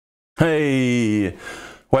Hey,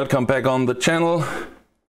 welcome back on the channel.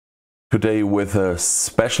 Today with a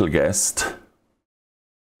special guest.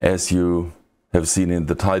 As you have seen in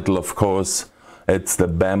the title, of course, it's the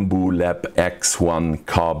BambuLab X1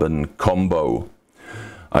 Carbon Combo.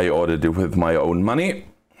 I ordered it with my own money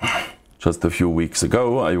just a few weeks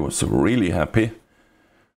ago. I was really happy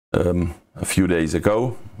a few days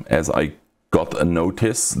ago as I got a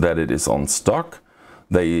notice that it is on stock.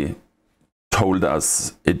 They told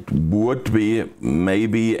us it would be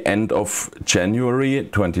maybe end of January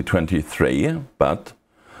 2023, but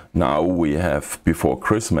now we have before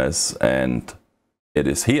Christmas and it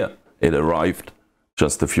is here. It arrived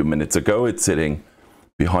just a few minutes ago. It's sitting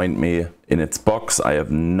behind me in its box. I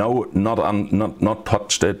have not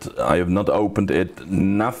touched it. I have not opened it,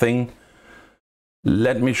 nothing.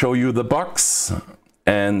 Let me show you the box,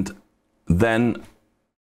 and then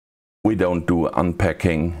we don't do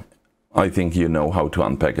unpacking. I think you know how to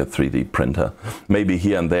unpack a 3D printer. Maybe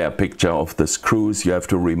here and there a picture of the screws you have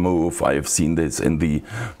to remove. I have seen this in the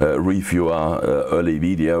reviewer early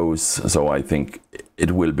videos, so I think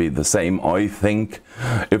it will be the same. I think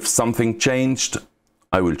if something changed,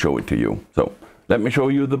 I will show it to you. So let me show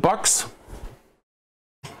you the box.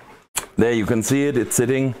 There you can see it. It's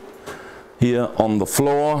sitting here on the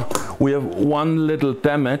floor. We have one little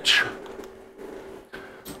damage.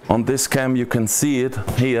 On this cam you can see it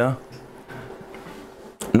here.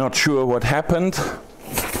 Not sure what happened.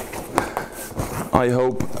 I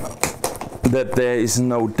hope that there is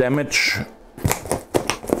no damage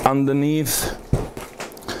underneath.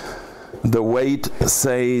 The weight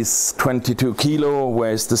says 22 kilo.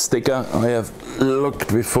 Where's the sticker? I have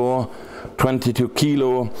looked before. 22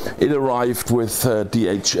 kilo. It arrived with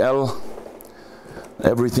DHL.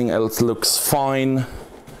 Everything else looks fine.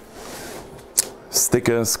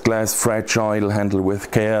 Stickers, glass fragile, handle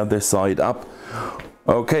with care, this side up.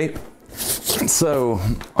 Okay, so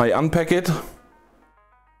I unpack it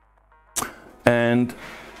and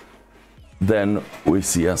then we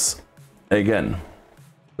see us again.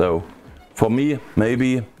 So for me,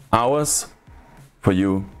 maybe hours, for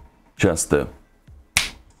you, just a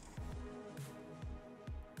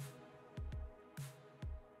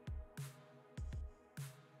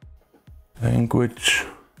language.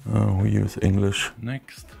 We use English.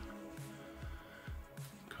 Next.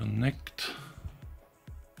 Connect.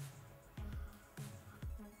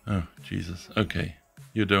 Oh, Jesus. Okay.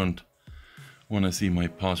 You don't want to see my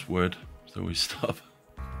password, so we stop.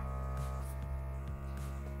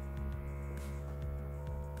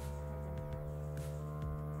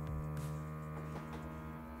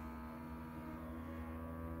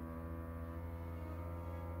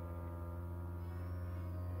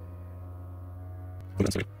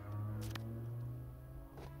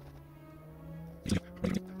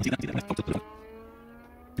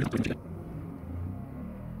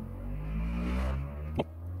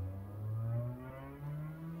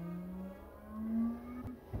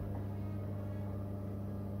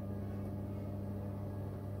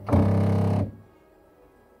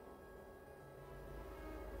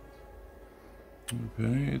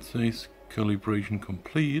 Okay, it says calibration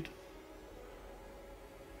complete.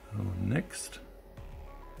 So next.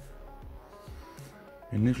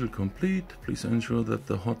 Initial complete. Please ensure that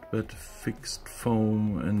the hotbed fixed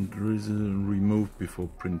foam and resin removed before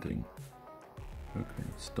printing. Okay,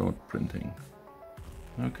 start printing.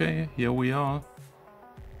 Okay, here we are.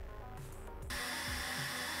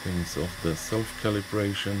 Things of the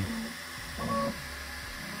self-calibration.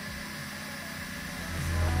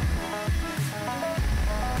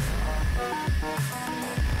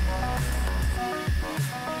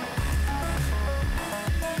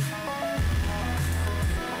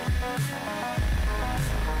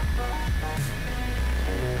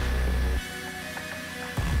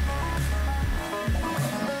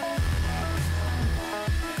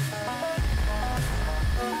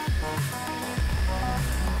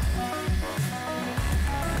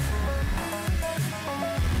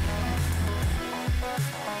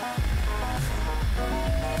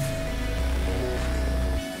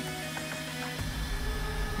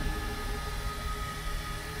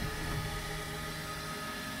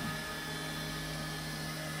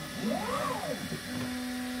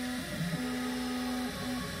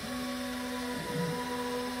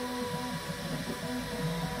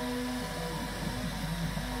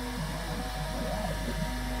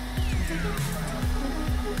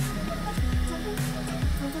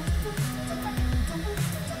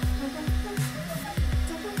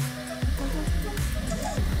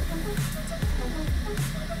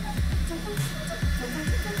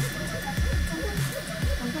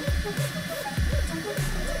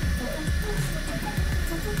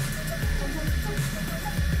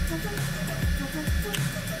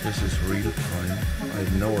 This is real time. I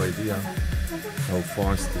have no idea how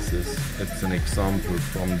fast this is. It's an example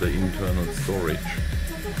from the internal storage.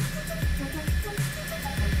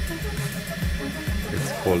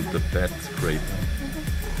 It's called the bed scraper.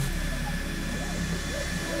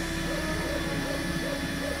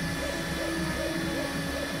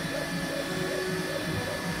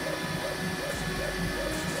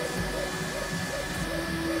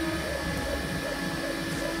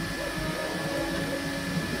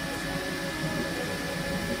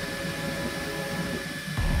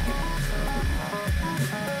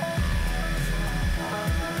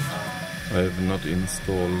 I have not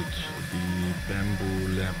installed the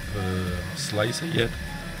BambuLab slicer yet.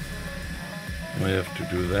 I have to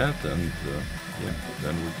do that, and yeah,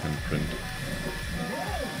 then we can print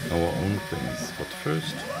our own things. But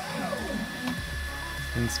first,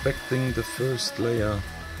 inspecting the first layer.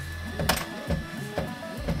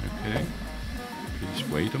 Okay, please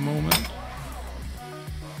wait a moment.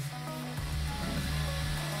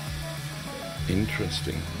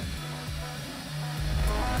 Interesting.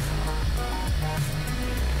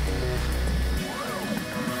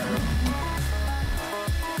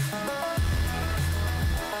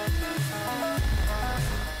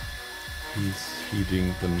 He's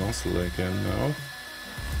heating the nozzle again now.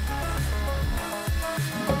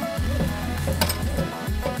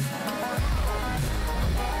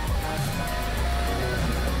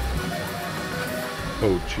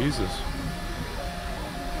 Oh, Jesus.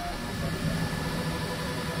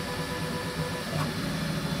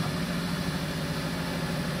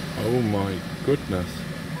 Oh my goodness.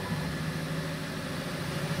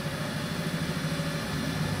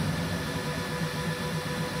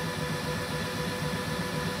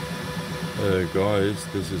 Guys,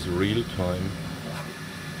 this is real time.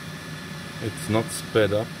 It's not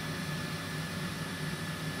sped up.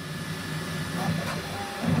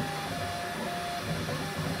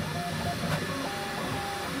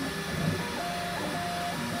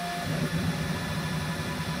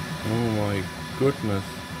 Oh my goodness.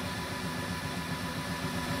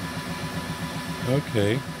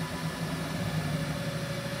 Okay.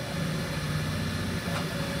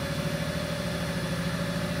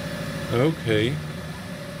 Okay.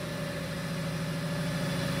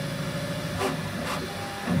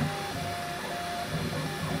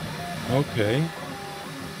 Okay.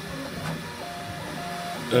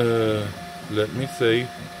 Let me say,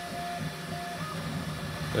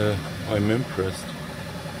 I'm impressed.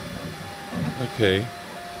 Okay.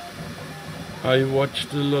 I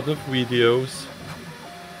watched a lot of videos,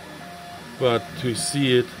 but to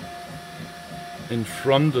see it in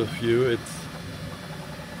front of you, it's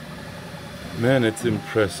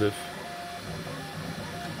impressive.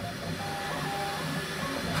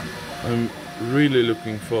 I'm really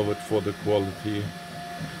looking forward for the quality,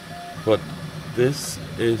 but this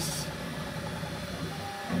is,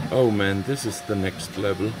 oh man, this is the next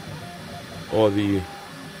level, or the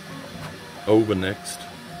over next.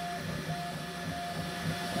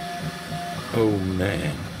 Oh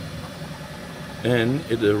man. And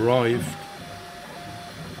it arrived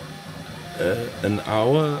an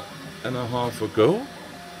hour and a half ago,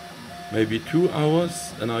 maybe 2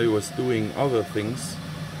 hours, and I was doing other things.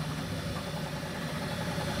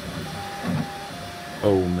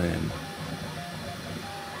 Oh man.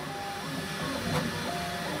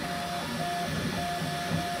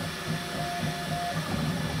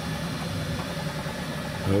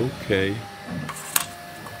 Okay.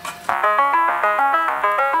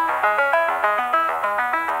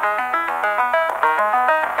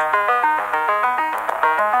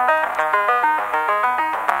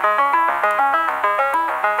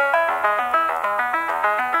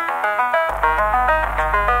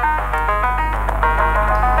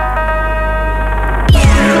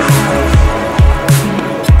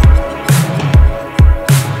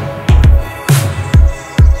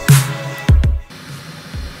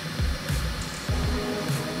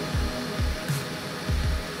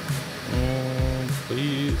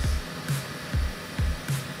 Please.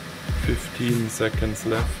 15 seconds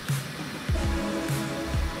left.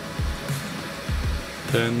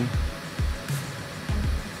 10.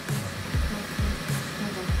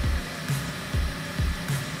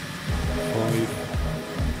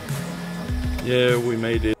 5. Yeah, we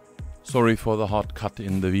made it. Sorry for the hard cut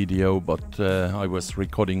in the video, but I was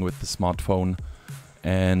recording with the smartphone,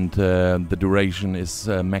 and the duration is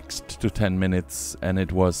maxed to 10 minutes, and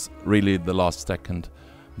it was really the last second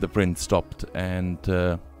the print stopped and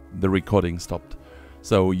the recording stopped.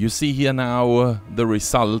 So you see here now the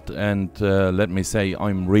result, and let me say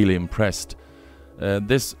I'm really impressed.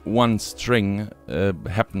 This one string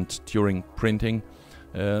happened during printing,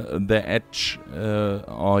 the edge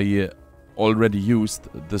I already used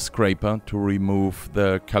the scraper to remove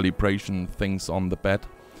the calibration things on the bed,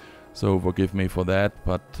 so forgive me for that.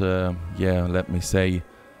 But yeah, let me say,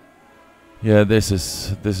 yeah, this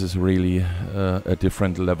is really a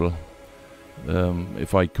different level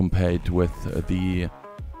if I compare it with the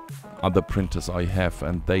other printers I have,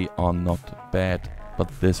 and they are not bad, but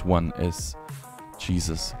this one is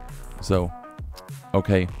Jesus. So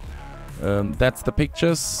okay, that's the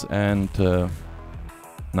pictures, and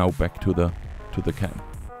now back to the cam.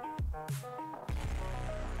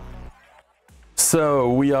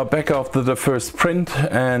 So we are back after the first print,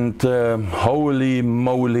 and holy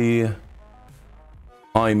moly,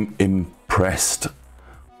 I'm impressed.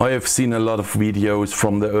 I have seen a lot of videos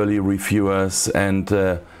from the early reviewers,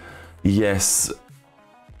 and yes,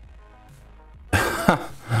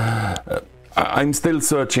 I'm still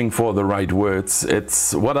searching for the right words.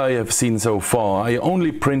 It's what I have seen so far. I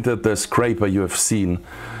only printed the scraper you have seen,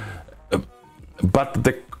 but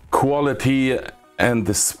the quality and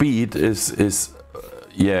the speed is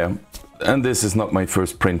yeah. And this is not my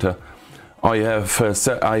first printer. I have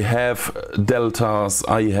deltas.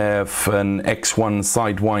 I have an X1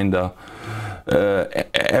 sidewinder.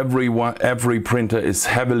 Every printer is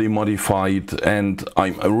heavily modified, and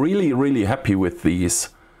I'm really happy with these.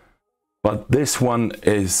 But this one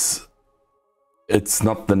is, it's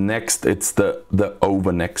not the next, it's the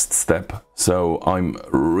over next step. So I'm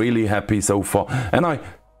really happy so far, and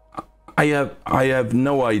I have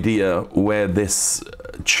no idea where this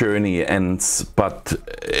journey ends, but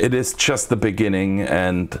it is just the beginning,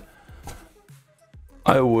 and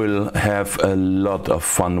I will have a lot of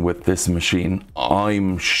fun with this machine,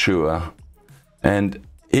 I'm sure. And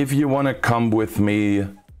if you want to come with me,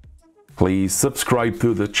 please subscribe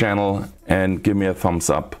to the channel and give me a thumbs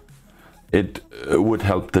up. It would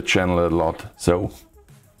help the channel a lot. So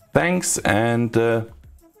thanks, and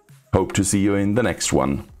hope to see you in the next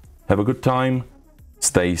one. Have a good time,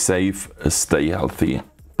 stay safe, stay healthy.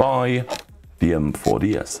 Bye,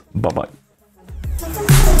 DM4DS. Bye bye.